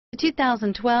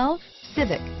2012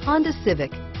 Civic, Honda Civic.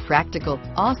 Practical,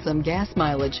 awesome gas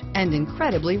mileage, and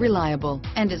incredibly reliable,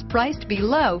 and is priced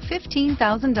below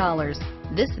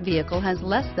 $15,000. This vehicle has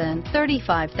less than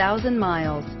 35,000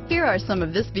 miles. Here are some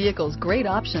of this vehicle's great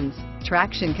options: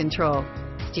 traction control,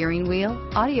 steering wheel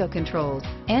audio controls,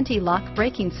 anti-lock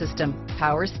braking system,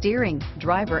 power steering,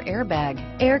 driver airbag,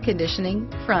 air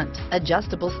conditioning, front,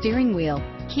 adjustable steering wheel,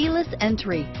 keyless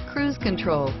entry, cruise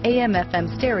control,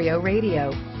 AM/FM stereo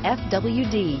radio,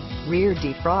 FWD, rear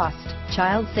defrost,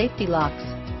 child safety locks,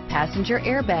 passenger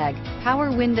airbag, power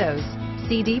windows,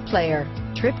 CD player,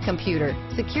 trip computer,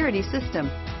 security system,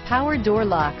 power door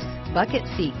locks, bucket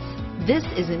seats. This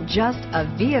isn't just a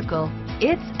vehicle,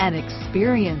 it's an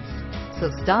experience.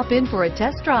 So stop in for a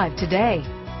test drive today.